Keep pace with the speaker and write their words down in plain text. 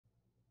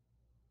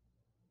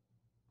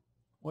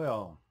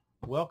Well,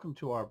 welcome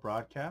to our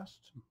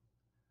broadcast.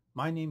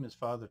 My name is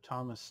Father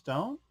Thomas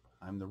Stone.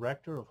 I'm the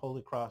rector of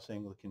Holy Cross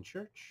Anglican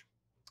Church.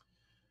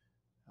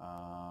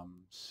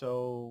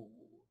 So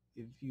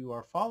if you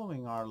are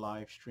following our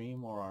live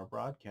stream or our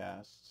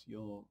broadcasts,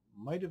 you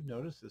might have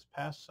noticed this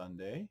past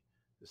Sunday,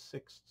 the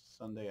sixth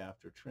Sunday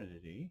after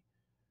Trinity,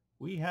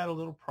 we had a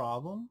little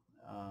problem.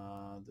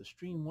 The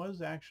stream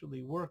was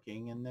actually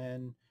working, and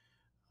then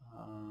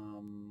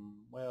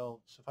well,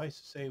 suffice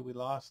to say, we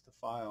lost the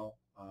file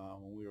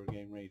when we were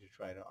getting ready to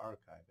try to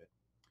archive it.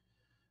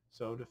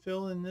 So to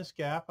fill in this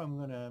gap, I'm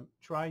going to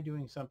try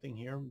doing something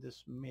here.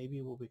 This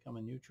maybe will become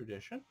a new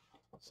tradition,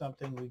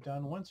 something we've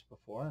done once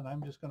before, and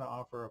I'm just going to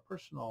offer a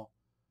personal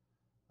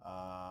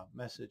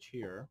message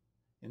here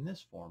in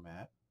this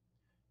format,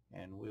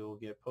 and we'll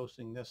get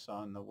posting this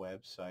on the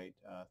website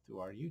through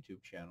our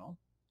YouTube channel.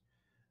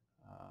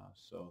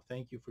 So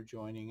thank you for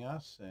joining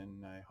us,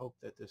 and I hope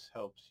that this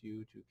helps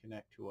you to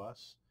connect to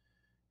us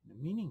in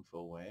a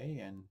meaningful way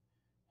and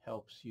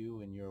helps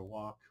you in your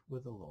walk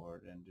with the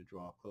Lord and to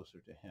draw closer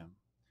to Him.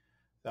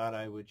 Thought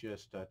I would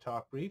just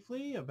talk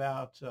briefly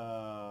about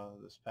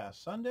this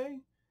past Sunday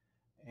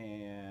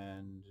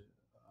and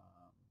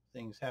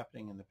things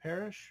happening in the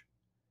parish,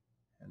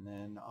 and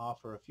then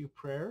offer a few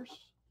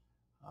prayers,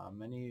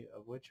 many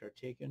of which are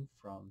taken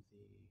from the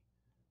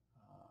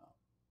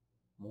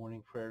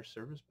morning prayer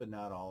service, but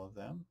not all of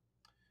them,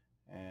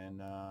 and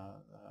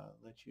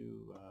let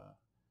you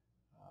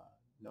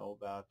know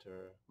about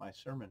my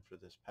sermon for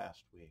this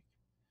past week.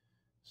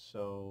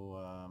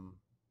 So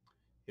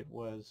it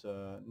was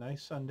a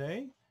nice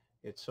Sunday.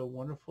 It's so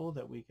wonderful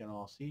that we can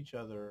all see each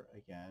other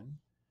again.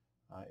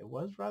 It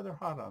was rather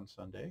hot on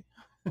Sunday,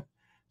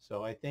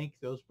 so I thank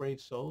those brave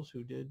souls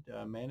who did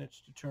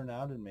manage to turn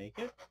out and make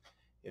it.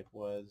 It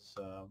was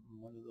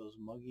one of those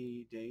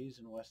muggy days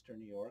in Western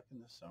New York in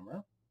the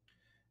summer.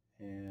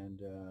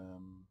 And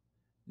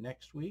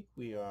next week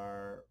we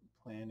are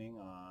planning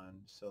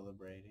on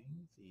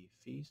celebrating the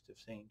feast of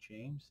St.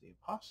 James the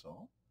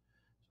Apostle.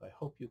 So I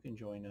hope you can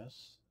join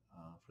us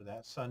for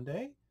that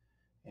Sunday.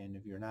 And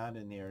if you're not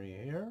in the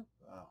area here,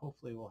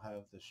 hopefully we'll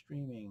have the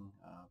streaming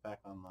back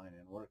online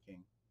and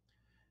working.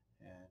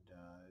 And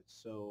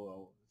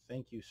so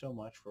thank you so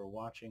much for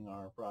watching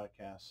our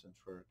broadcasts and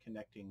for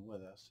connecting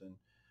with us. And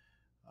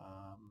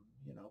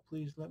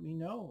please let me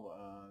know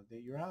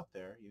that you're out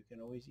there. You can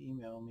always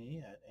email me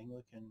at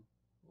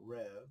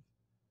anglicanrev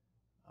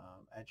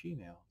at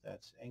Gmail.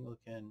 That's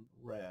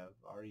anglicanrev,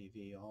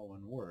 R-E-V, all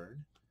one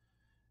word.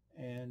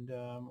 And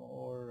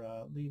or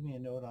leave me a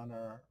note on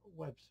our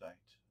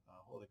website,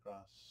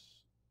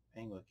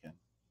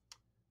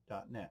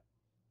 holycrossanglican.net.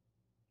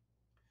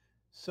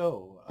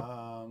 So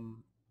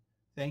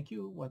thank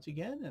you once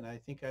again, and I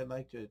think I'd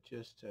like to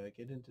just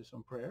get into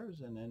some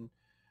prayers, and then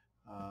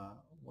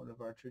one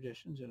of our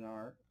traditions in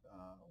our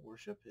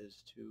worship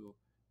is to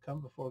come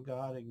before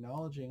God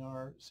acknowledging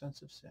our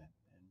sense of sin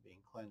and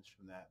being cleansed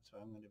from that. So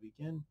I'm going to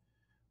begin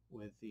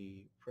with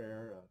the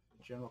prayer of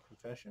general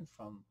confession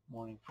from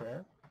morning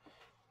prayer.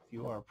 If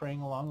you are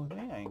praying along with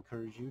me, I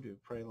encourage you to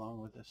pray along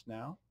with us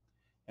now.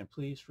 And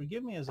please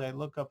forgive me as I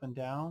look up and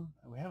down.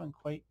 We haven't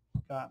quite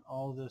got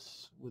all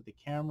this with the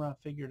camera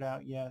figured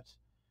out yet.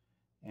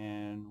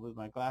 And with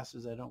my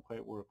glasses, I don't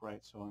quite work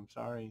right, so I'm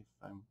sorry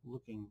if I'm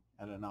looking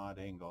at an odd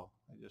angle.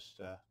 I just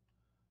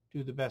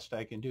do the best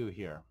I can do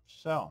here.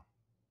 So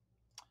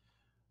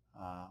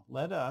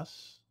let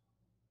us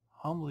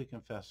humbly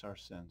confess our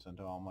sins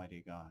unto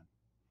Almighty God.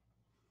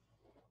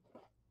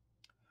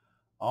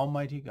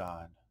 Almighty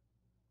God,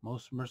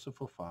 most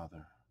merciful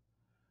Father,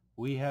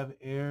 we have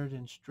erred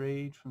and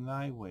strayed from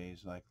thy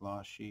ways like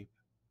lost sheep.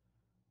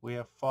 We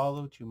have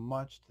followed too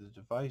much the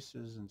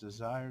devices and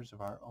desires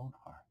of our own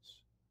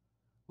hearts.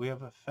 We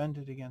have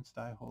offended against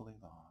thy holy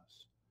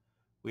laws.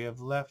 We have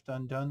left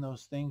undone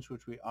those things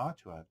which we ought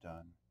to have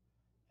done,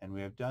 and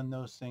we have done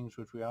those things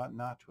which we ought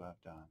not to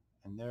have done,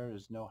 and there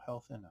is no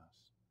health in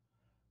us.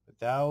 But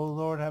thou, O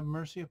Lord, have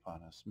mercy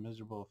upon us,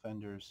 miserable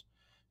offenders.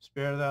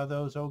 Spare thou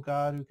those, O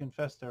God, who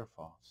confess their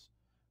faults.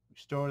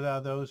 Restore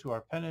thou those who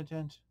are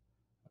penitent,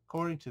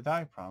 according to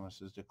thy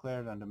promises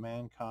declared unto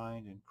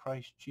mankind in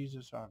Christ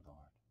Jesus our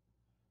Lord.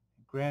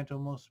 And grant, O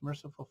most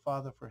merciful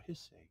Father, for his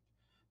sake,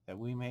 that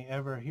we may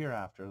ever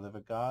hereafter live a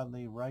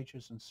godly,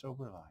 righteous, and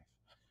sober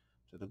life,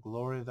 to the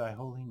glory of thy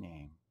holy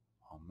name.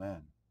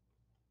 Amen.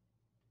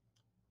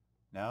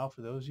 Now,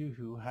 for those of you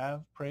who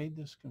have prayed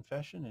this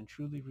confession and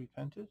truly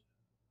repented,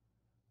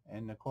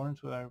 and in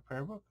accordance with our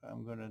prayer book,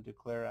 I'm going to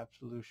declare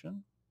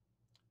absolution.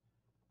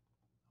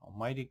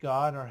 Almighty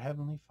God, our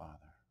heavenly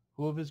Father,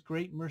 who of his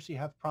great mercy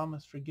hath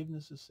promised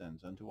forgiveness of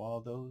sins unto all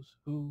those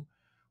who,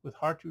 with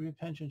hearty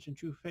repentance and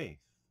true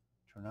faith,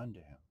 turn unto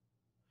him,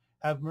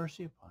 have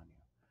mercy upon you,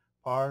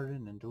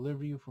 pardon and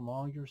deliver you from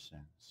all your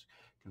sins,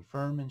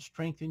 confirm and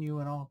strengthen you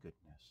in all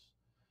goodness,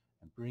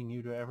 and bring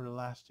you to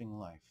everlasting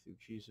life through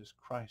Jesus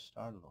Christ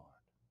our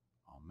Lord.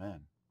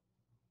 Amen.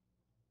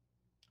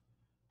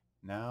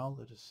 Now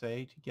let us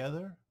say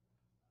together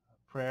a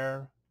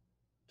prayer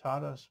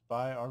taught us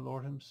by our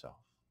Lord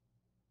himself.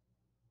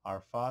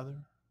 Our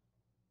Father,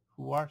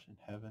 who art in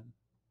heaven,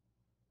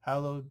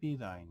 hallowed be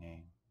thy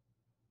name.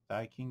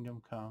 Thy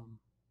kingdom come,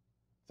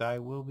 thy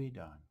will be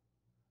done,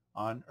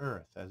 on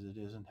earth as it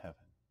is in heaven.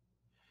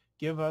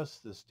 Give us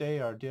this day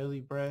our daily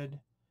bread,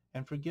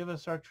 and forgive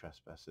us our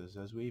trespasses,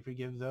 as we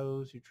forgive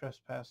those who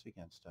trespass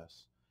against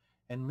us.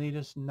 And lead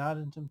us not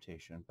into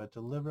temptation, but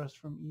deliver us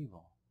from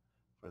evil.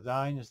 For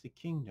thine is the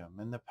kingdom,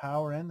 and the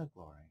power, and the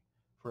glory,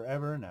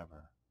 forever and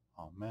ever.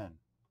 Amen.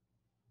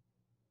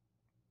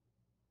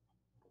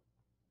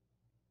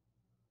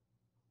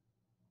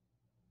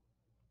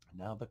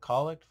 Now the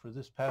collect for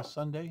this past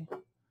Sunday.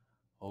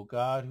 O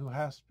God, who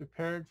hast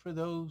prepared for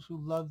those who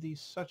love thee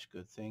such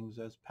good things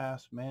as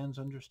pass man's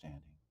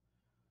understanding,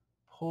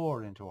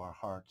 pour into our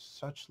hearts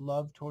such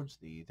love towards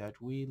thee,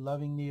 that we,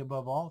 loving thee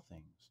above all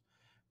things,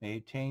 may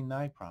obtain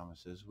thy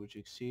promises, which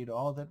exceed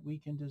all that we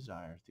can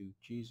desire, through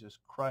Jesus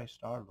Christ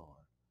our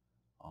Lord.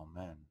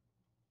 Amen.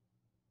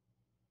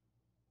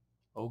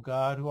 O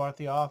God, who art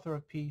the author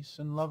of peace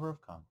and lover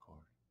of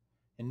concord,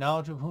 in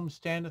knowledge of whom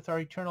standeth our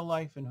eternal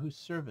life, and whose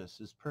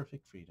service is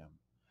perfect freedom,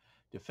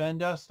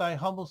 defend us, thy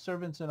humble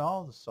servants, in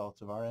all the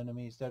assaults of our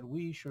enemies, that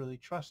we, surely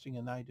trusting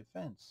in thy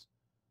defense,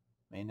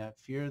 may not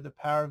fear the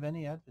power of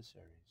any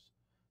adversaries,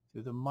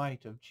 through the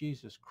might of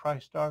Jesus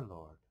Christ our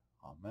Lord.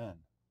 Amen.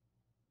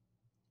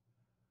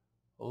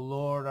 O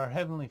Lord, our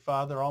heavenly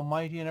Father,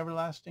 almighty and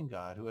everlasting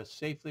God, who hast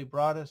safely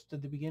brought us to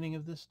the beginning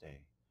of this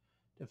day,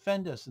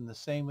 defend us in the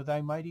same with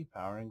thy mighty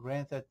power, and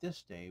grant that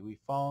this day we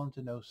fall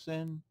into no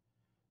sin,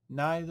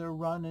 neither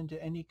run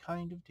into any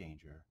kind of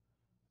danger,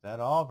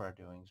 that all of our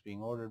doings,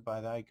 being ordered by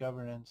thy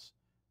governance,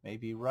 may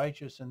be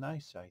righteous in thy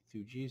sight,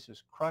 through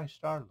Jesus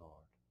Christ our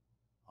Lord.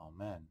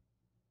 Amen.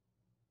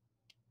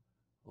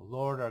 O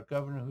Lord, our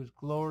governor, whose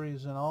glory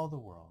is in all the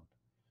world,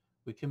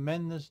 we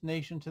commend this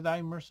nation to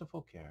thy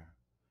merciful care,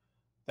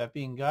 that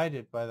being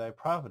guided by thy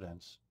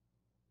providence,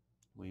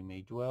 we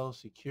may dwell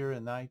secure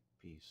in thy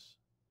peace.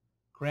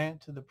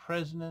 Grant to the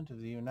President of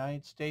the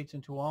United States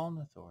and to all in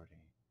authority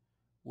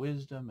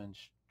wisdom and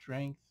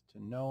strength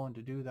to know and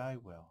to do thy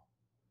will.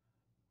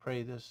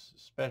 Pray this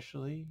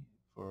especially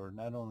for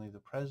not only the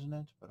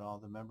President, but all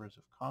the members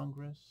of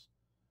Congress,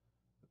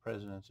 the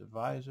President's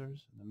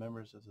advisors, and the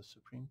members of the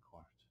Supreme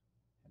Court,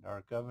 and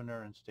our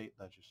governor and state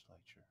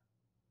legislature.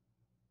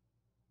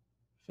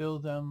 Fill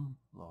them,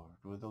 Lord,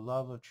 with the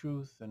love of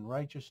truth and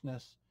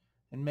righteousness,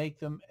 and make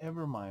them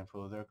ever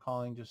mindful of their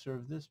calling to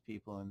serve this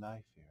people in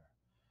thy fear.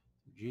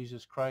 Through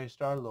Jesus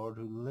Christ our Lord,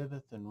 who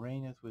liveth and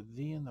reigneth with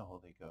thee in the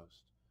Holy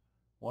Ghost,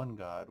 one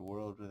God,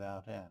 world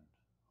without end.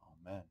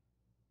 Amen.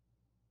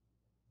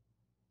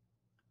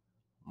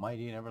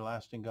 Mighty and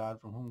everlasting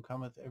God, from whom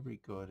cometh every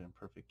good and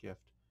perfect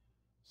gift,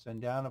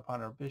 send down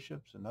upon our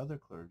bishops and other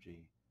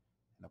clergy,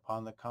 and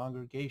upon the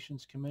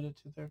congregations committed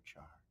to their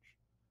charge,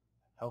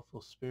 the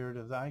helpful spirit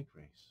of thy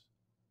grace,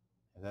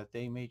 and that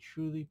they may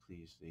truly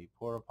please thee,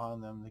 pour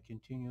upon them the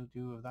continual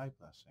dew of thy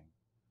blessing.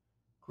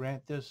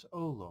 Grant this, O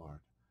Lord,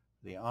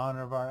 for the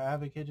honor of our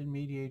advocate and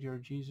mediator,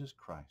 Jesus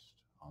Christ.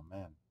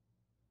 Amen.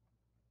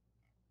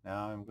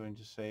 Now I'm going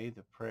to say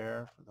the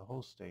prayer for the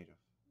whole state,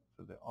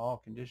 for all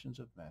conditions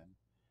of men,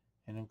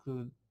 and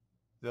include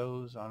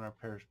those on our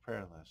parish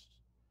prayer list.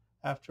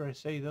 After I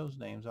say those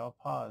names, I'll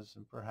pause,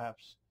 and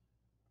perhaps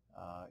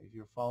if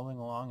you're following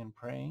along and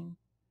praying,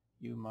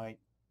 you might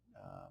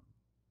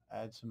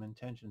add some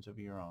intentions of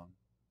your own.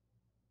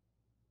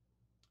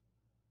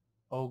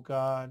 O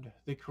God,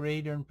 the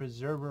creator and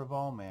preserver of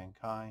all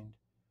mankind,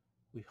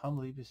 we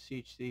humbly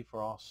beseech thee for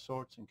all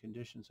sorts and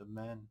conditions of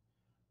men,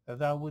 that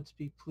thou wouldst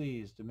be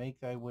pleased to make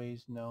thy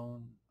ways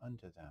known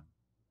unto them,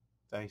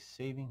 thy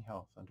saving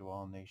health unto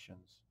all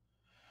nations.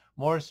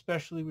 More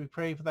especially we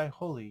pray for thy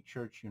holy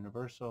Church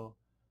universal,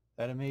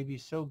 that it may be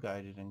so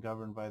guided and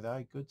governed by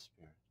thy good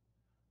Spirit,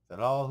 that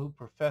all who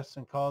profess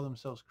and call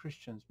themselves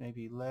Christians may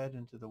be led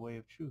into the way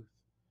of truth,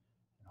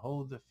 and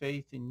hold the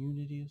faith in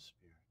unity of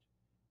spirit,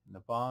 in the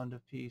bond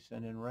of peace,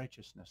 and in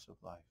righteousness of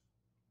life.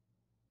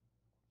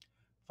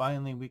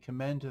 Finally, we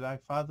commend to thy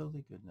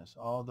fatherly goodness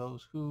all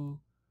those who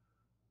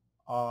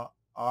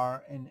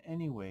are in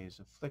any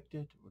ways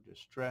afflicted or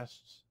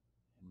distressed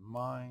in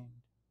mind,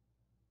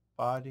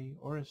 body,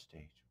 or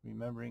estate,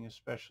 remembering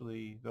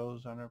especially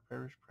those on our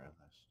parish prayer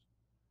list: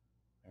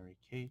 Mary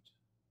Kate,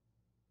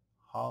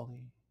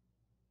 Holly,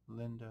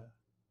 Linda,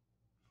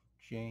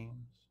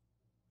 James,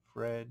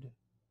 Fred,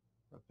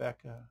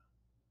 Rebecca,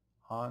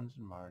 Hans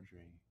and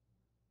Marjorie,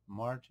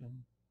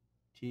 Martin,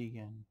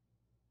 Tegan,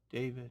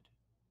 David,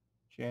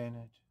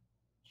 Janet,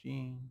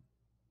 Jean,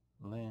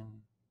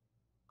 Lynn,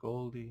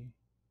 Goldie,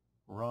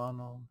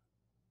 Ronald,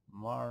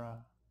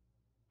 Mara,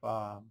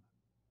 Bob,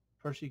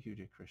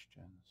 persecuted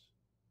Christians,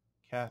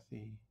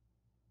 Kathy,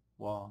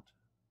 Walt,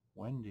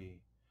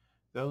 Wendy,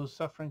 those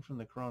suffering from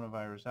the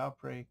coronavirus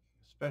outbreak,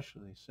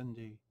 especially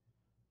Cindy,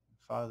 and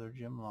Father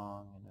Jim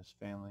Long and his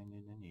family in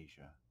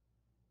Indonesia,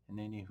 and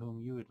any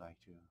whom you would like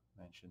to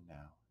mention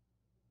now.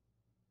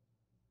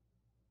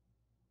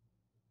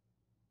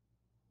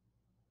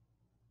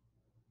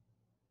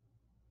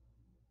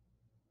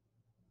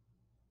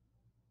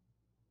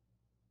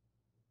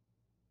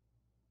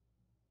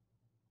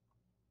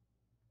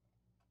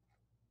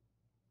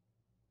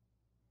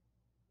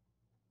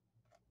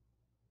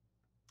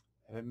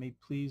 that it may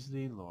please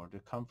thee, Lord, to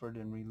comfort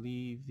and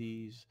relieve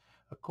these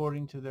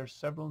according to their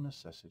several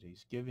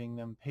necessities, giving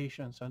them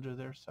patience under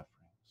their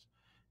sufferings,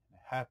 and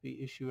a happy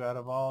issue out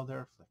of all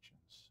their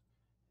afflictions.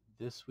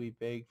 This we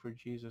beg for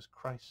Jesus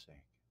Christ's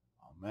sake.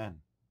 Amen.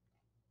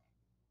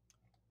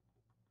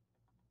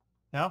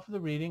 Now for the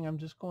reading, I'm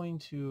just going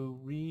to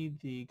read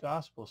the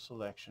gospel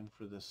selection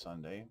for this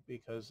Sunday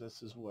because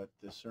this is what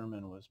the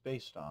sermon was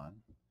based on.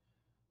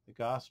 The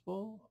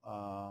gospel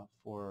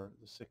for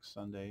the sixth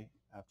Sunday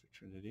after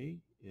Trinity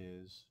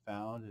is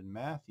found in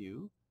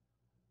Matthew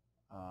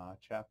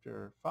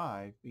chapter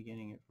 5,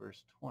 beginning at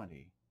verse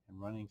 20 and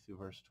running through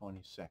verse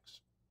 26.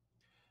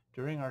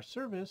 During our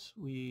service,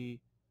 we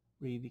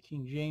read the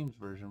King James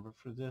Version, but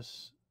for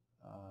this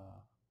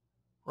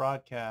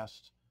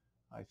broadcast,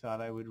 I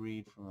thought I would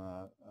read from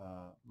a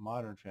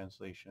modern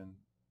translation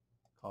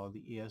called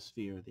the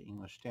ESV, or the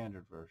English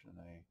Standard Version,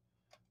 a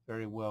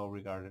very well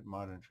regarded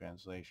modern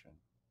translation.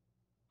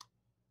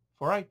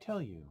 For I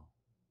tell you,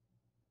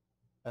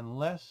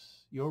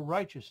 unless your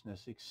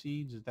righteousness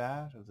exceeds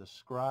that of the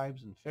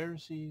scribes and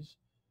Pharisees,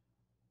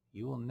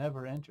 you will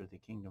never enter the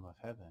kingdom of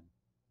heaven.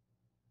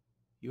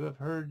 You have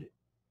heard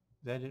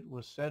that it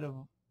was said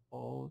of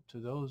old to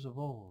those of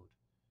old,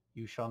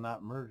 you shall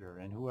not murder,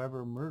 and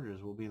whoever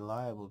murders will be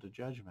liable to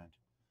judgment.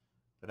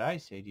 But I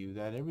say to you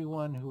that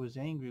everyone who is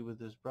angry with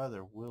his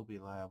brother will be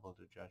liable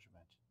to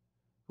judgment.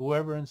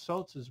 Whoever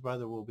insults his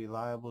brother will be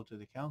liable to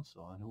the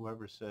council, and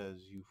whoever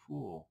says, you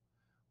fool,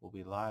 will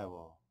be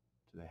liable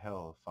to the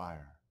hell of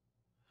fire.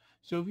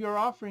 So if you are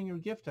offering your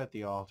gift at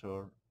the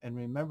altar, and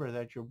remember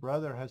that your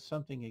brother has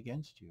something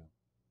against you,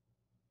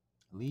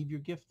 leave your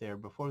gift there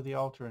before the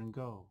altar and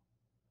go.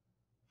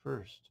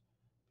 First,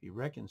 be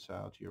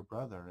reconciled to your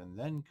brother, and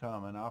then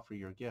come and offer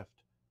your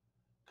gift.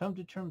 Come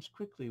to terms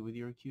quickly with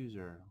your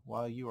accuser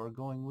while you are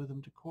going with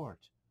him to court,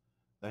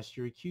 lest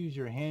your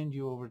accuser hand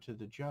you over to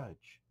the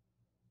judge,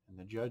 and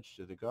the judge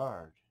to the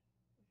guard,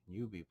 and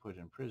you be put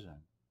in prison.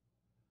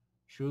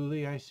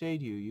 Truly I say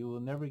to you, you will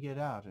never get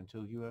out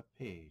until you have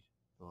paid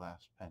the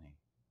last penny.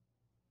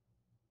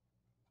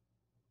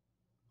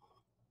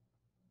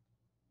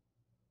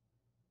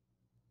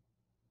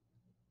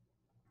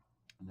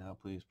 Now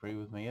please pray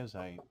with me as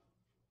I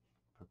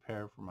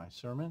prepare for my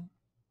sermon.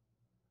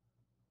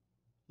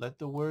 Let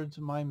the words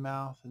of my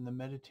mouth and the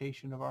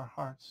meditation of our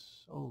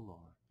hearts, O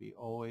Lord, be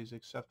always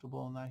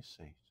acceptable in thy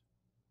sight.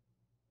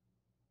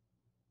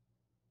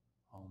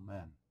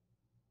 Amen.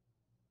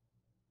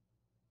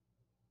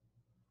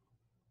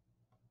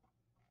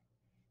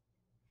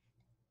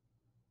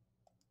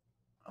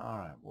 All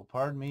right. Well,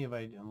 pardon me if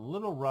I'm a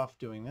little rough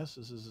doing this.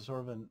 This is a sort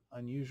of an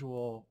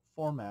unusual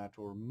format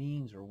or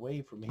means or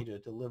way for me to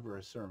deliver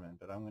a sermon,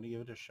 but I'm going to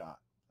give it a shot.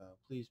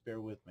 Please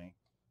bear with me.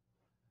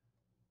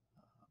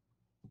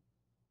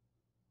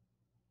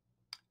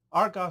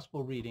 Our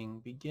gospel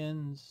reading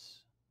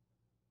begins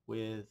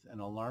with an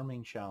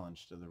alarming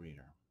challenge to the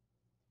reader.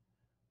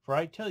 For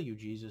I tell you,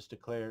 Jesus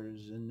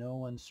declares in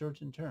no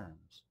uncertain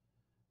terms,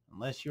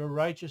 unless your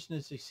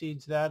righteousness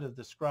exceeds that of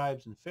the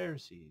scribes and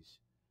Pharisees,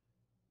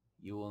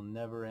 you will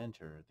never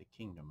enter the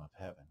kingdom of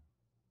heaven.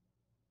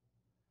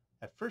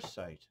 At first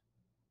sight,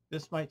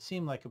 this might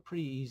seem like a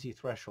pretty easy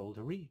threshold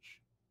to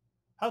reach.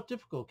 How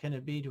difficult can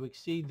it be to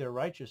exceed their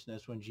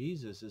righteousness when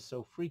Jesus is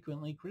so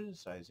frequently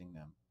criticizing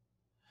them?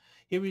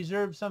 He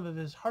reserved some of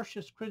his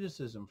harshest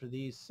criticism for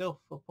these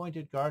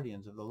self-appointed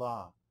guardians of the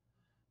law,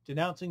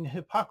 denouncing the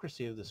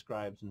hypocrisy of the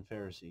scribes and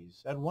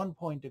Pharisees, at one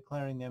point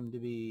declaring them to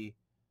be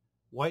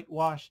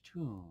whitewashed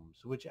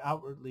tombs, which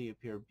outwardly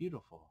appear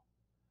beautiful,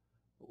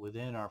 but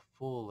within are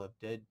full of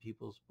dead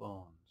people's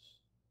bones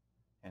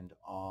and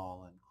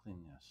all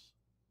uncleanness.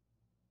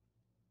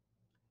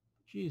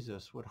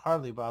 Jesus would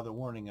hardly bother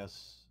warning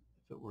us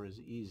if it were as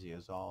easy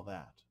as all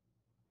that.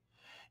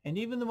 And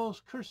even the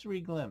most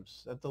cursory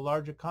glimpse at the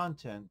larger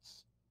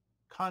context,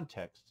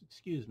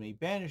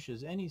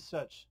 banishes any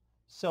such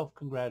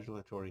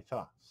self-congratulatory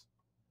thoughts.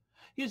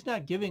 He is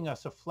not giving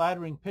us a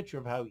flattering picture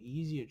of how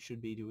easy it should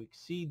be to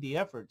exceed the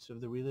efforts of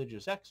the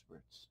religious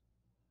experts.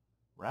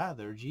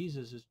 Rather,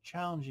 Jesus is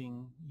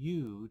challenging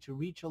you to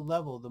reach a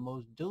level the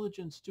most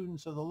diligent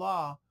students of the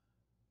law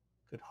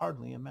could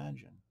hardly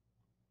imagine.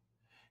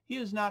 He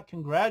is not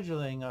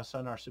congratulating us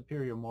on our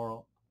superior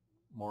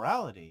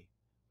morality,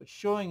 but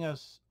showing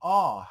us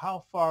all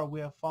how far we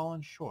have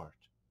fallen short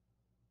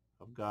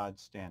of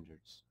God's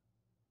standards.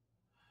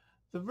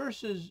 The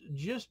verses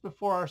just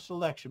before our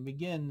selection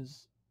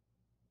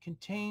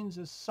contains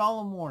a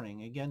solemn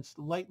warning against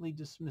lightly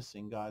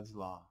dismissing God's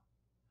law.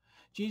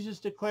 Jesus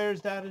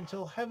declares that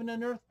until heaven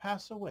and earth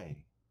pass away,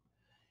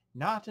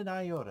 not an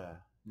iota,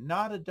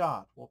 not a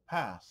dot will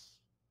pass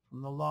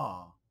from the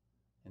law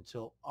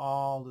until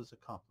all is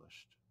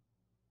accomplished.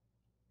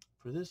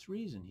 For this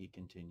reason, he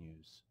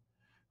continues,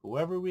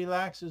 whoever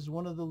relaxes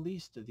one of the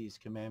least of these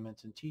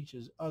commandments and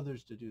teaches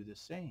others to do the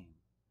same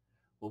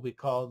will be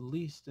called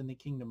least in the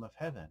kingdom of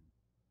heaven,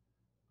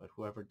 but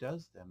whoever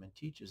does them and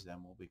teaches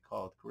them will be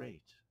called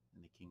great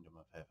in the kingdom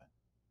of heaven.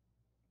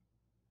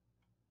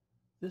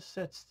 This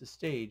sets the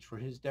stage for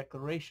his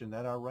declaration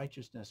that our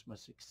righteousness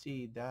must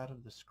exceed that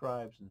of the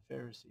scribes and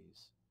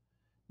Pharisees,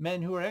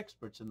 men who are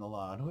experts in the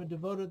law and who had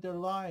devoted their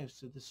lives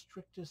to the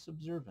strictest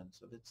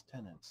observance of its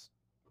tenets.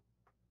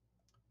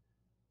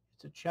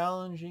 It's a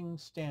challenging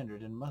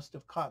standard and must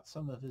have caught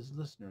some of his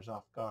listeners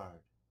off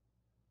guard.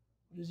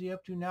 What is he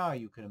up to now,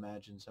 you can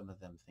imagine some of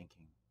them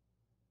thinking.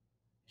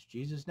 Is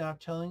Jesus now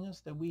telling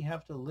us that we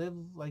have to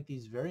live like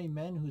these very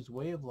men whose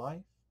way of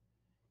life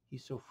he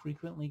so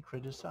frequently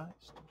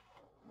criticized?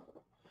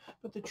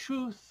 But the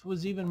truth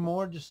was even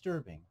more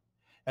disturbing,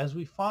 as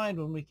we find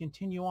when we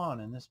continue on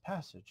in this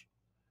passage.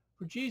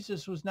 For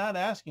Jesus was not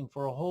asking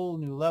for a whole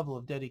new level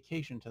of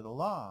dedication to the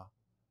law.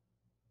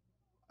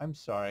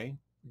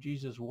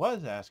 Jesus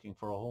was asking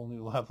for a whole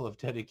new level of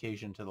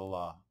dedication to the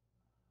law.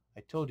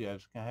 I told you I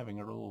was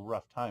having a little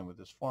rough time with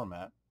this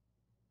format.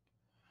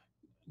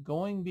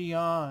 Going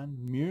beyond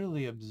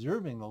merely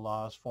observing the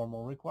law's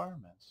formal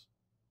requirements.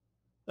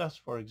 Thus,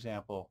 for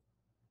example,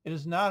 it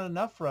is not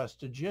enough for us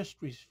to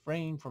just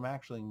refrain from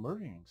actually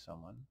murdering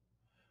someone.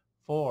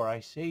 For I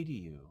say to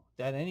you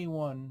that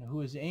anyone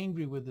who is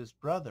angry with his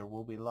brother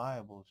will be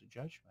liable to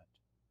judgment.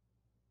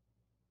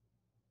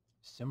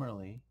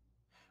 Similarly,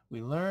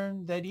 we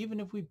learn that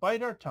even if we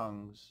bite our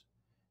tongues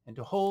and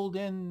to hold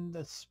in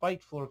the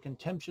spiteful or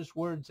contemptuous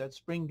words that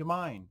spring to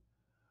mind,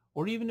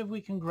 or even if we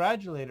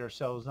congratulate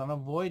ourselves on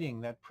avoiding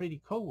that pretty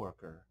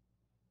coworker,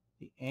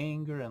 the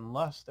anger and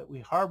lust that we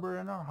harbor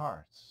in our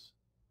hearts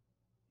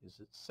is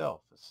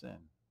itself a sin.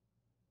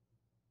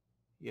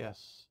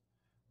 Yes,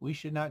 we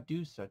should not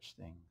do such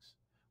things.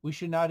 We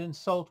should not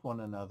insult one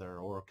another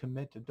or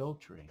commit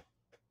adultery.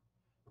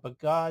 But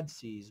God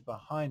sees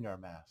behind our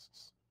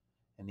masks,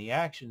 and the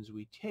actions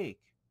we take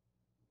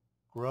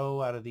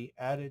grow out of the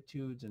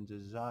attitudes and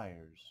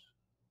desires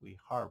we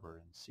harbor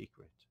in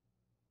secret.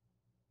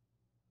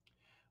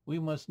 We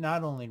must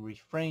not only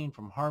refrain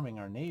from harming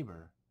our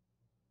neighbor,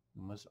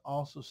 we must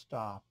also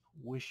stop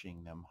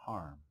wishing them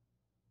harm.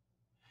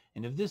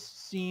 And if this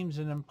seems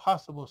an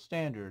impossible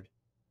standard,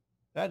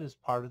 that is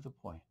part of the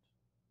point.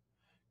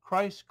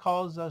 Christ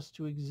calls us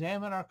to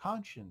examine our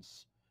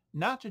conscience,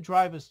 not to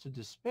drive us to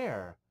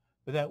despair,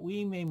 but that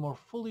we may more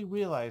fully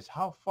realize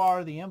how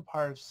far the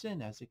empire of sin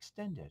has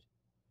extended,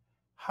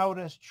 how it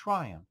has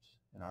triumphed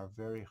in our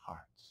very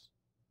hearts.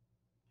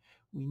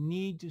 We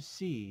need to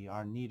see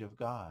our need of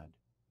God.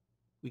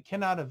 We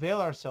cannot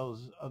avail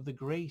ourselves of the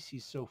grace he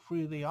so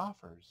freely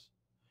offers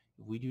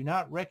if we do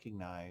not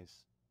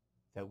recognize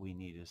that we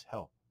need his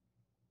help.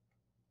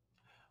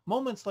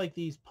 Moments like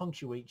these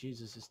punctuate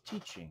Jesus'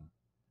 teaching.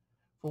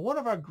 For one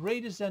of our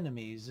greatest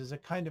enemies is a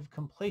kind of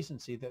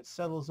complacency that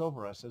settles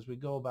over us as we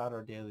go about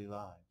our daily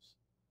lives.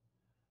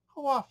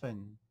 How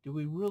often do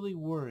we really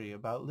worry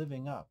about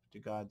living up to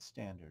God's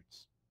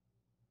standards?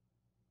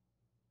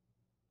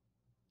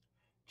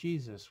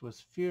 Jesus was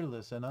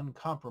fearless and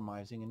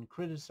uncompromising in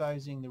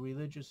criticizing the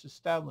religious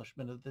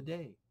establishment of the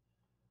day.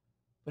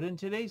 But in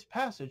today's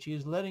passage, he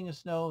is letting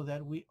us know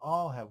that we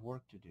all have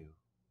work to do.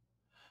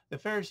 The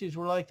Pharisees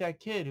were like that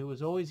kid who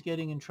was always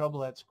getting in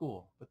trouble at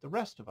school, but the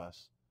rest of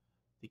us,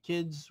 the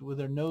kids with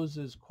their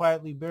noses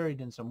quietly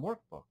buried in some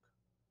workbook,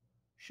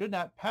 should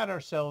not pat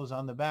ourselves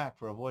on the back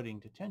for avoiding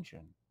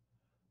detention.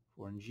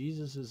 For in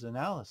Jesus'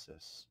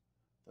 analysis,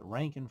 the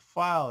rank and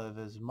file have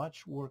as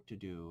much work to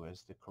do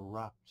as the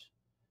corrupt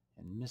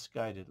and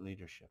misguided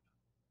leadership.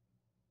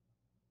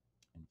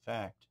 In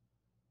fact,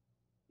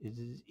 it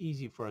is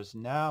easy for us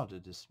now to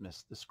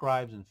dismiss the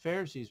scribes and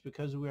Pharisees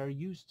because we are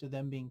used to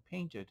them being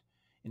painted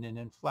in an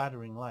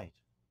unflattering light.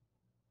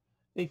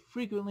 They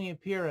frequently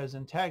appear as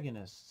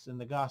antagonists in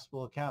the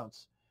gospel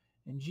accounts,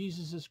 and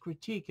Jesus'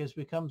 critique has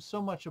become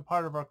so much a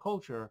part of our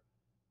culture,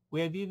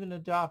 we have even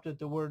adopted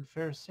the word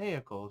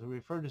pharisaical to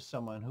refer to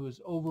someone who is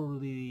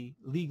overly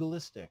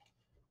legalistic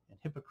and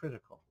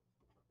hypocritical.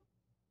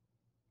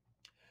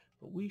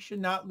 But we should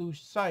not lose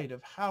sight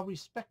of how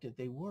respected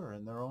they were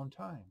in their own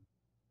time.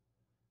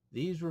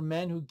 These were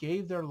men who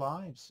gave their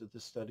lives to the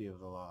study of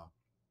the law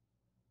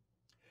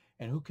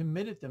and who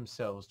committed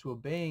themselves to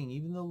obeying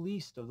even the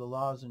least of the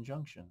law's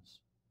injunctions.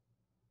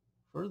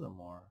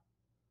 Furthermore,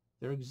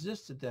 there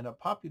existed then a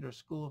popular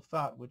school of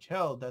thought which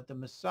held that the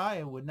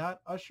Messiah would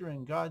not usher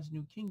in God's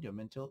new kingdom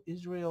until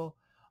Israel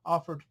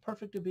offered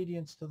perfect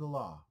obedience to the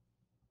law.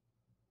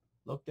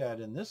 Looked at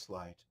in this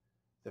light,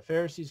 the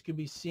Pharisees could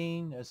be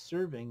seen as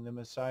serving the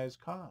Messiah's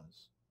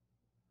cause,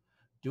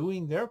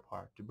 doing their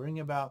part to bring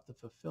about the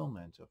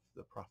fulfillment of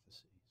the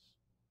prophecies.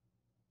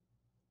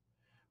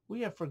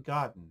 We have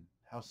forgotten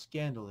how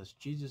scandalous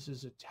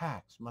Jesus'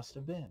 attacks must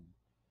have been.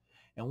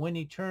 And when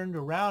he turned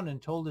around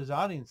and told his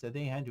audience that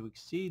they had to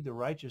exceed the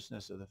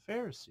righteousness of the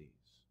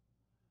Pharisees,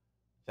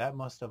 that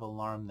must have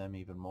alarmed them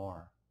even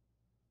more.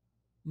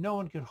 No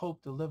one could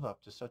hope to live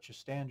up to such a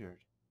standard.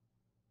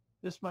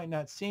 This might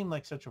not seem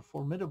like such a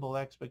formidable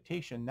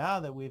expectation now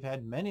that we've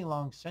had many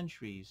long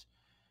centuries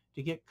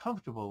to get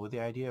comfortable with the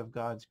idea of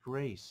God's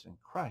grace and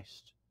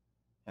Christ,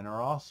 and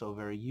are also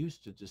very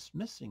used to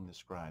dismissing the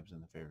scribes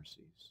and the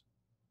Pharisees.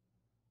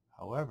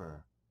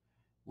 However,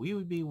 we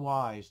would be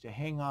wise to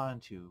hang on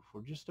to,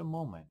 for just a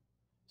moment,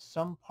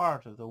 some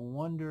part of the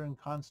wonder and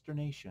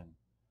consternation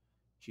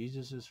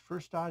Jesus'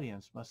 first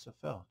audience must have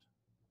felt.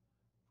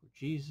 For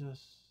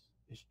Jesus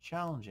is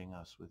challenging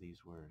us with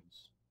these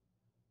words,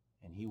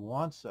 and he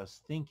wants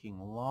us thinking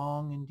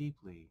long and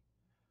deeply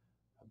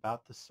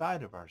about the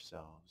side of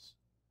ourselves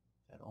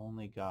that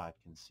only God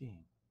can see.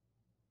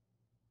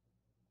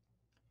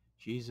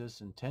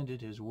 Jesus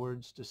intended his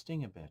words to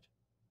sting a bit,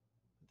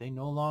 but they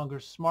no longer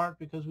smart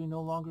because we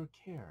no longer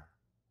care.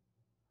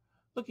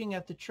 Looking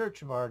at the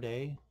church of our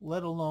day,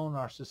 let alone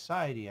our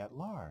society at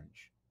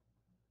large,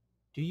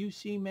 do you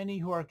see many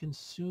who are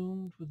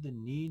consumed with the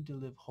need to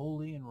live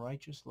holy and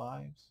righteous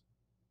lives?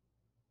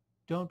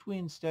 Don't we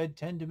instead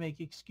tend to make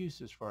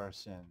excuses for our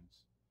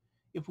sins,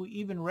 if we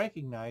even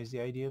recognize the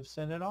idea of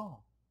sin at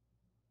all?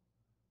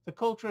 The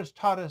culture has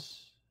taught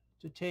us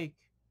to take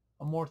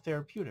a more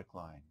therapeutic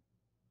line.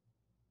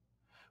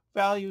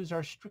 Values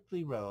are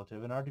strictly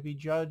relative and are to be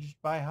judged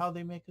by how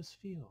they make us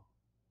feel.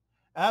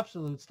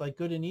 Absolutes like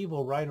good and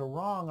evil, right or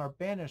wrong, are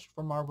banished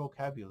from our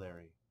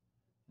vocabulary.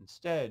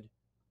 Instead,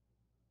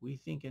 we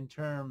think in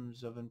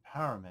terms of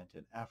empowerment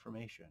and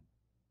affirmation.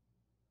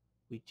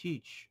 We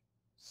teach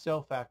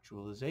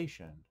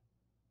self-actualization,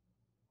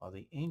 while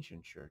the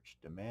ancient church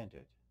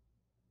demanded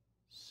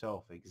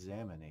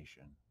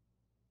self-examination.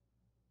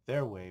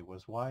 Their way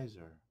was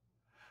wiser,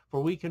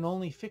 for we can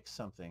only fix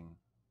something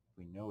if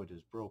we know it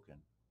is broken.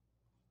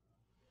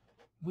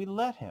 If we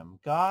let him,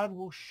 God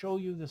will show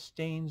you the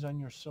stains on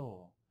your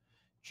soul,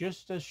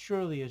 just as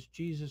surely as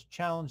Jesus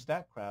challenged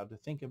that crowd to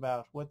think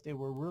about what they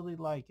were really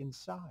like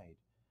inside,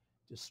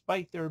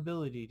 despite their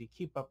ability to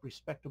keep up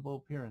respectable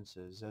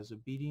appearances as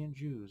obedient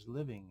Jews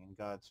living in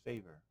God's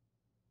favor.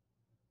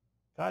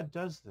 God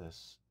does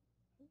this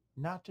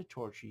not to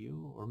torture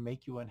you or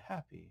make you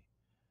unhappy,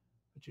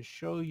 but to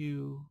show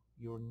you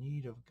your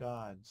need of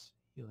God's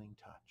healing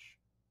touch.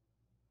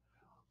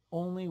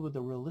 Only with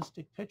a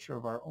realistic picture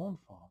of our own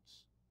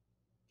faults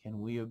can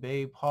we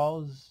obey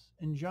Paul's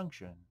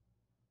injunction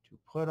to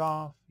put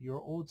off your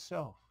old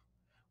self,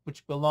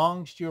 which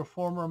belongs to your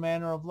former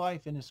manner of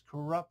life and is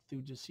corrupt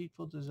through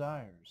deceitful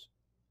desires,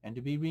 and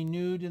to be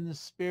renewed in the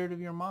spirit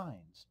of your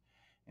minds,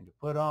 and to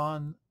put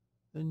on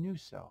the new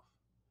self,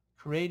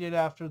 created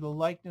after the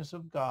likeness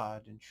of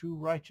God in true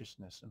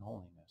righteousness and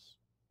holiness.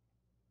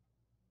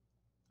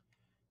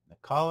 In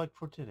the collect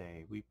for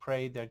today, we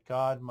pray that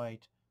God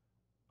might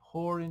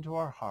pour into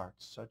our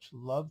hearts such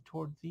love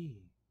toward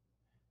thee,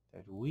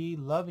 that we,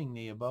 loving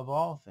thee above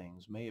all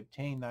things, may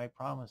obtain thy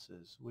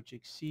promises, which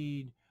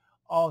exceed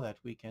all that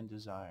we can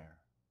desire.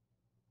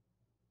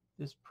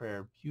 This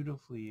prayer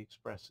beautifully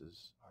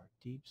expresses our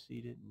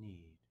deep-seated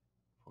need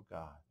for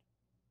God.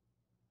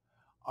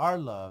 Our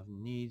love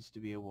needs to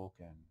be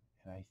awoken,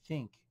 and I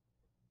think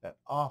that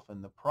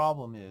often the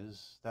problem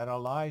is that our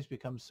lives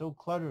become so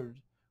cluttered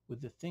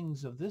with the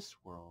things of this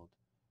world,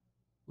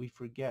 we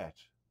forget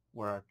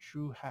where our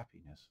true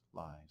happiness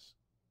lies.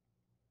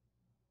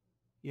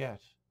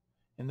 Yet,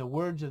 in the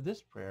words of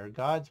this prayer,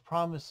 God's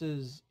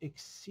promises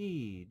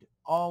exceed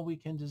all we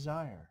can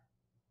desire.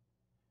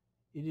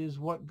 It is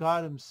what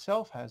God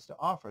himself has to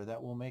offer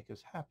that will make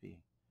us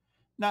happy,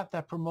 not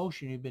that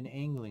promotion you've been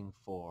angling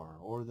for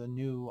or the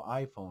new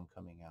iPhone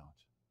coming out.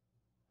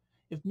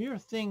 If mere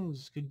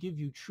things could give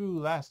you true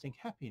lasting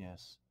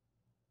happiness,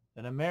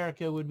 then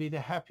America would be the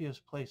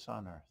happiest place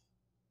on earth.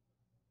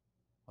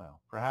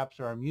 Well, perhaps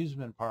our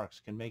amusement parks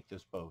can make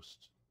this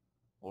boast,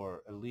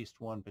 or at least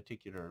one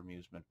particular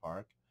amusement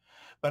park.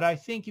 But I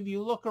think if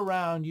you look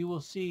around, you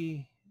will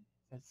see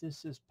that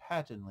this is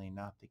patently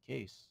not the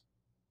case.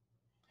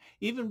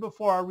 Even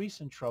before our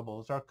recent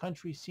troubles, our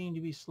country seemed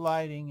to be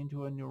sliding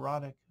into a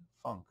neurotic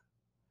funk.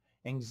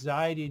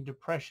 Anxiety and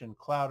depression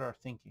cloud our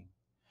thinking.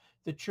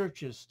 The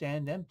churches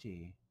stand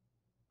empty,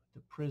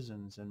 but the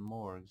prisons and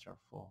morgues are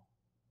full.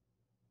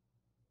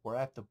 We're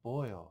at the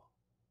boil.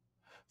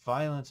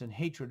 Violence and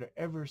hatred are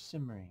ever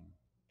simmering,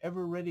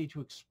 ever ready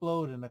to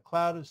explode in a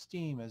cloud of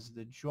steam as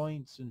the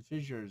joints and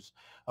fissures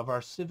of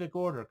our civic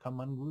order come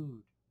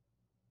unglued.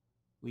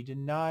 We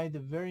deny the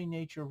very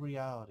nature of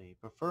reality,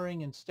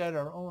 preferring instead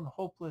our own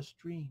hopeless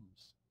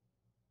dreams.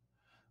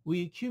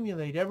 We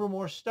accumulate ever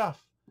more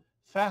stuff,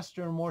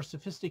 faster and more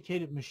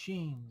sophisticated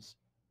machines,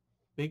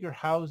 bigger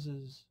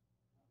houses,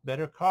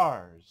 better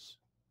cars,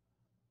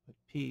 but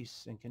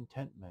peace and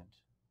contentment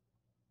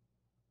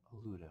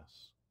elude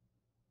us.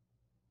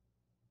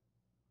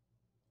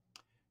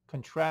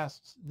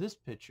 Contrasts this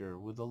picture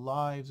with the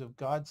lives of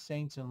God's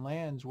saints in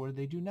lands where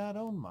they do not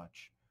own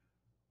much,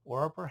 or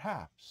are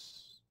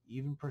perhaps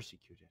even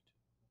persecuted.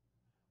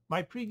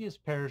 My previous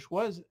parish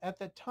was, at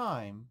that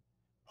time,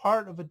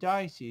 part of a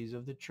diocese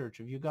of the Church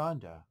of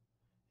Uganda,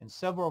 and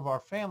several of our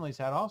families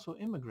had also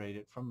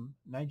immigrated from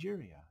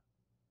Nigeria.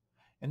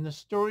 And the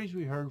stories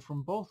we heard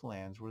from both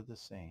lands were the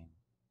same.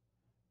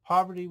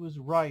 Poverty was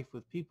rife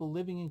with people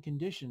living in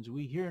conditions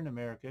we here in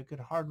America could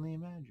hardly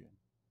imagine.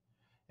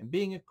 And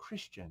being a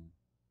Christian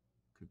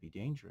could be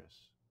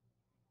dangerous.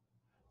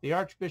 The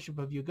Archbishop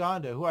of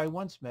Uganda, who I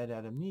once met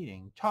at a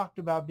meeting, talked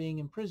about being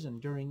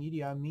imprisoned during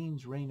Idi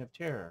Amin's reign of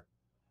terror,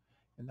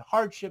 and the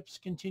hardships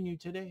continue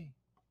today.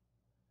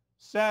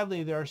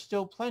 Sadly, there are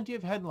still plenty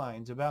of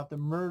headlines about the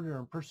murder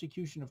and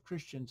persecution of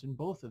Christians in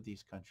both of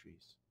these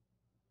countries.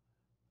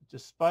 But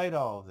despite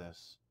all of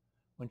this,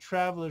 when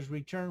travelers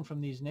return from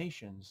these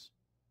nations,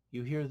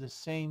 you hear the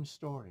same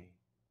story.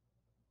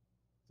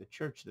 The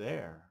church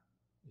there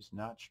is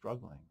not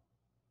struggling.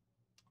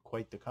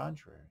 Quite the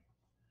contrary.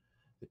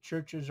 The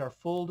churches are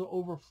full to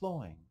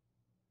overflowing,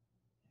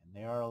 and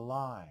they are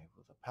alive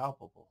with a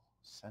palpable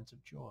sense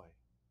of joy.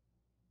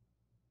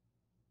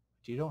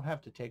 But you don't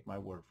have to take my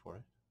word for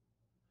it.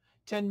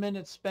 10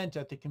 minutes spent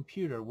at the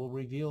computer will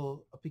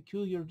reveal a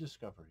peculiar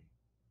discovery.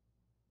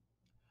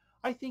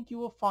 I think you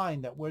will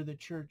find that where the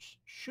church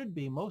should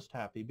be most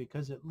happy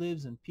because it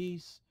lives in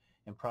peace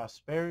and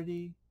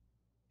prosperity,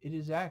 it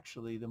is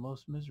actually the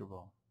most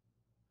miserable.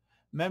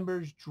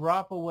 Members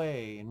drop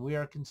away, and we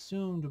are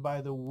consumed by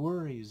the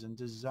worries and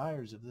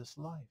desires of this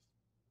life.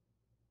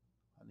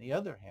 On the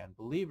other hand,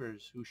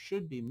 believers who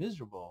should be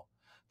miserable,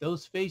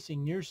 those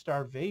facing near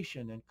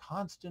starvation and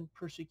constant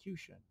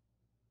persecution,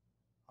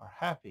 are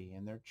happy,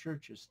 and their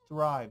churches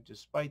thrive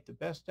despite the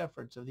best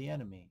efforts of the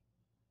enemy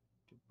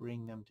to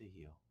bring them to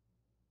heel.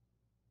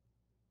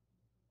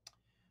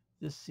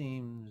 This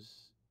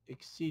seems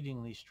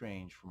exceedingly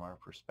strange from our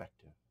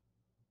perspective.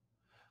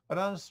 But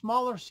on a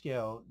smaller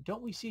scale,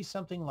 don't we see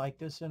something like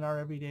this in our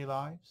everyday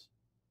lives?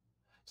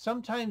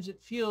 Sometimes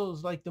it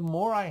feels like the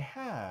more I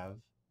have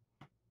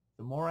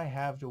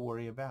to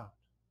worry about.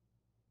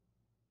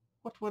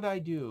 What would I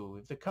do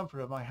if the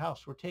comfort of my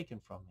house were taken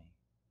from me?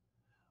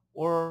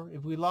 Or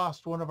if we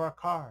lost one of our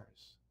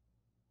cars?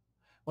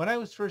 When I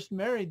was first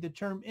married, the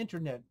term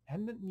internet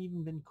hadn't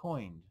even been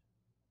coined.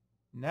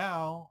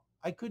 Now,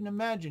 I couldn't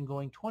imagine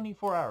going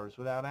 24 hours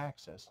without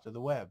access to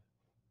the web.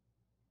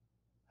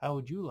 How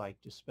would you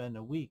like to spend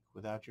a week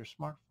without your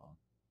smartphone?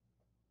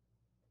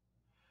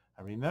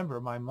 I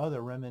remember my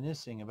mother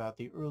reminiscing about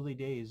the early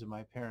days of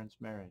my parents'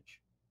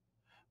 marriage.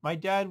 My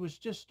dad was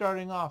just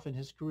starting off in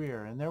his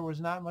career, and there was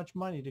not much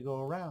money to go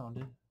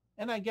around.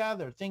 And I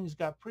gather things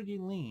got pretty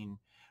lean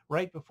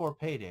right before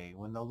payday,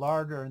 when the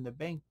larder and the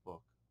bank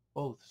book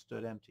both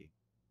stood empty.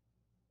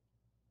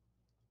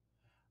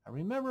 I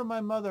remember my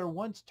mother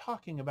once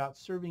talking about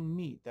serving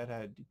meat that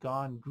had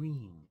gone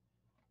green,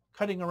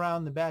 cutting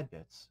around the bad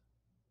bits.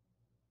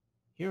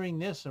 Hearing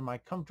this in my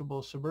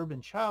comfortable suburban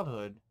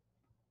childhood,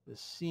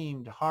 this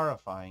seemed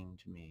horrifying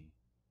to me.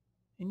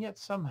 And yet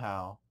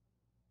somehow,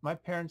 my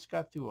parents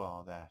got through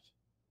all that.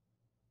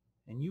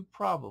 And you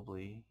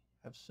probably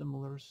have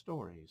similar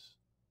stories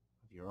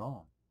of your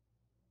own.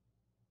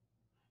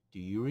 Do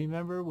you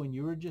remember when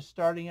you were just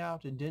starting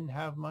out and didn't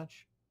have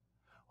much?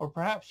 Or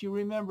perhaps you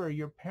remember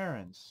your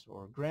parents'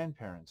 or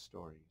grandparents'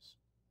 stories.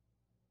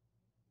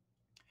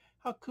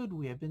 How could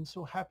we have been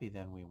so happy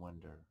then, we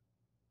wonder?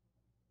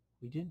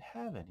 We didn't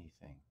have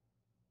anything.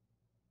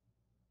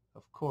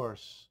 Of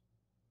course,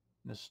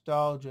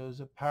 nostalgia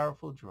is a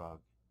powerful drug,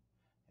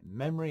 and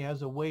memory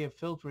has a way of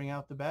filtering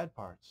out the bad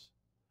parts.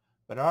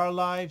 But our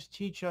lives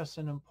teach us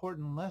an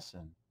important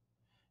lesson.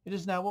 It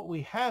is not what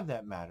we have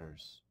that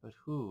matters, but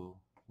who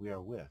we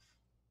are with.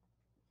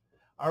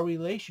 Our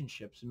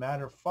relationships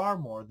matter far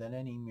more than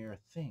any mere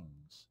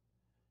things.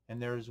 And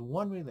there is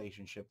one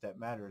relationship that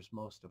matters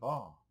most of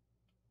all,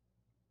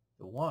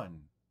 the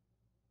one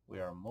we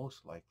are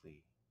most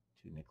likely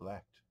to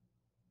neglect.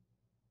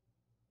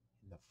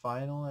 In the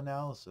final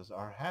analysis,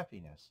 our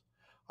happiness,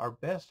 our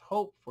best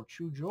hope for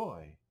true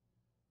joy,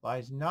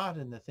 lies not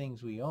in the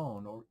things we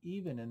own or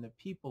even in the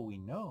people we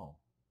know,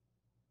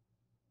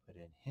 but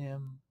in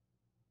Him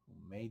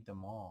who made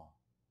them all.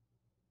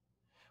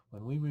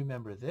 When we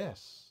remember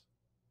this,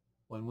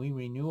 when we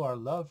renew our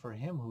love for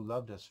Him who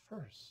loved us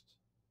first,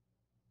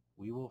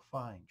 we will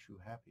find true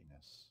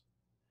happiness.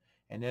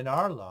 And in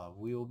our love,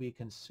 we will be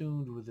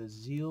consumed with a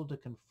zeal to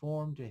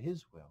conform to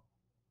His will,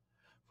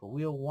 for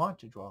we will want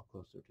to draw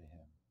closer to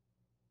Him.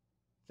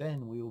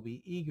 Then we will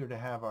be eager to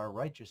have our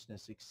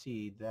righteousness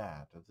exceed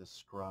that of the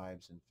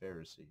scribes and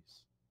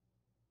Pharisees.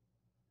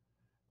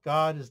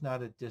 God is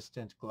not a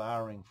distant,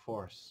 glowering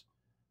force,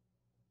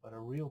 but a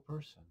real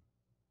person.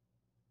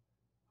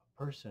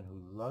 A person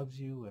who loves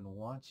you and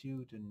wants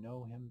you to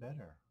know Him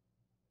better.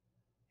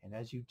 And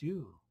as you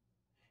do,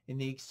 in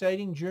the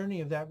exciting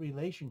journey of that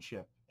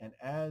relationship, and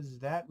as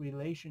that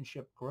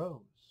relationship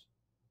grows,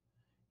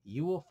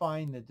 you will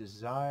find the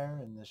desire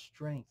and the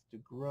strength to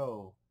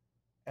grow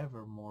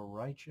ever more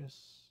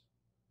righteous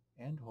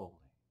and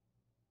holy.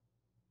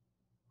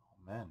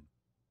 Amen.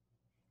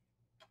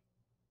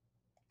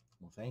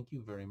 Well, thank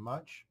you very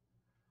much.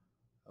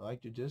 I'd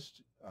like to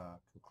just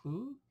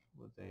conclude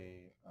with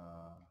a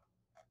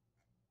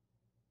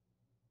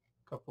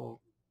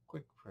couple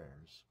quick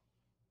prayers.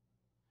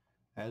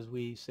 As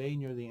we say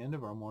near the end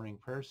of our morning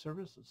prayer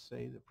service, let's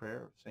say the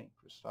prayer of St.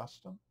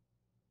 Chrysostom.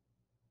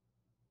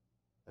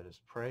 Let us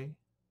pray.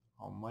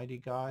 Almighty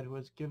God, who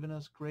has given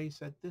us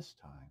grace at this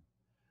time,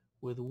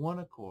 with one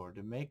accord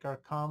to make our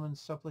common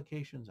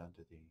supplications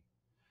unto Thee,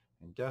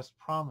 and dost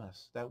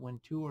promise that when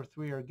 2 or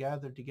 3 are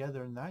gathered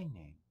together in thy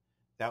name,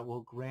 thou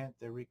wilt grant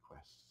their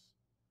requests.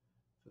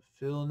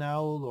 Fulfill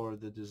now, O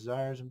Lord, the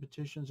desires and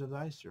petitions of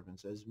thy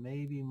servants, as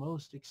may be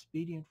most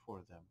expedient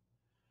for them,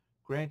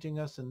 granting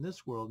us in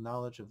this world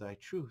knowledge of thy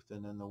truth,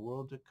 and in the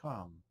world to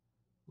come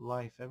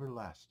life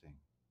everlasting.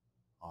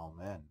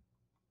 Amen.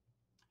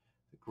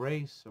 The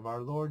grace of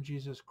our Lord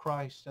Jesus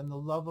Christ, and the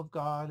love of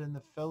God, and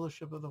the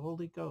fellowship of the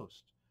Holy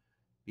Ghost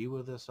be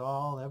with us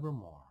all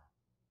evermore.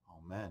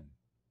 Amen.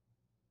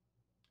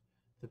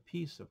 The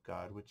peace of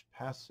God, which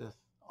passeth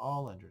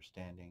all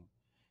understanding,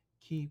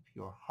 keep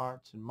your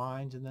hearts and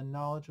minds in the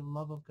knowledge and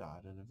love of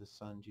God and of his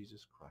Son,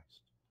 Jesus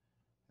Christ.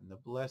 And the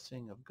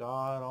blessing of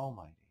God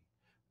Almighty,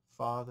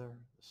 Father,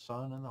 the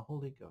Son, and the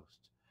Holy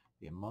Ghost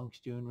be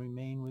amongst you and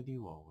remain with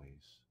you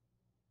always.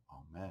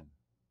 Amen.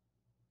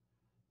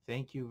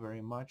 Thank you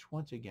very much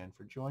once again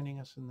for joining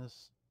us in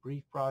this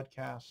brief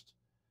broadcast.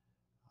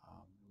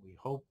 We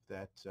hope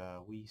that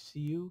we see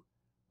you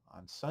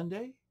on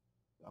Sunday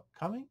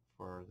upcoming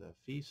for the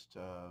Feast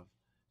of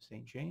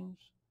St. James.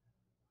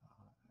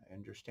 I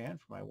understand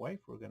from my wife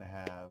we're going to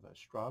have a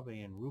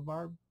strawberry and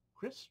rhubarb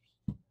crisps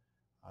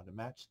to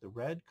match the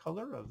red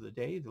color of the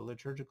day, the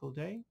liturgical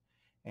day.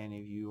 And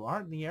if you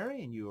aren't in the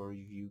area and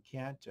you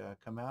can't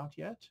come out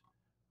yet,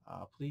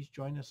 please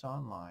join us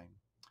online.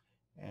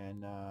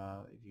 And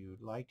if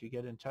you'd like to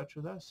get in touch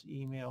with us,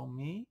 email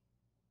me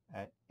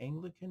at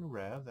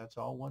anglicanrev, that's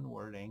all one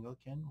word,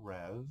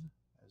 anglicanrev,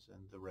 as in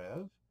the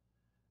rev,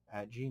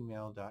 at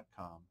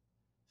gmail.com.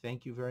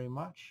 Thank you very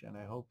much, and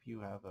I hope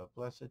you have a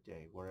blessed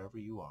day wherever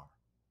you are.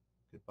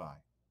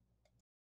 Goodbye.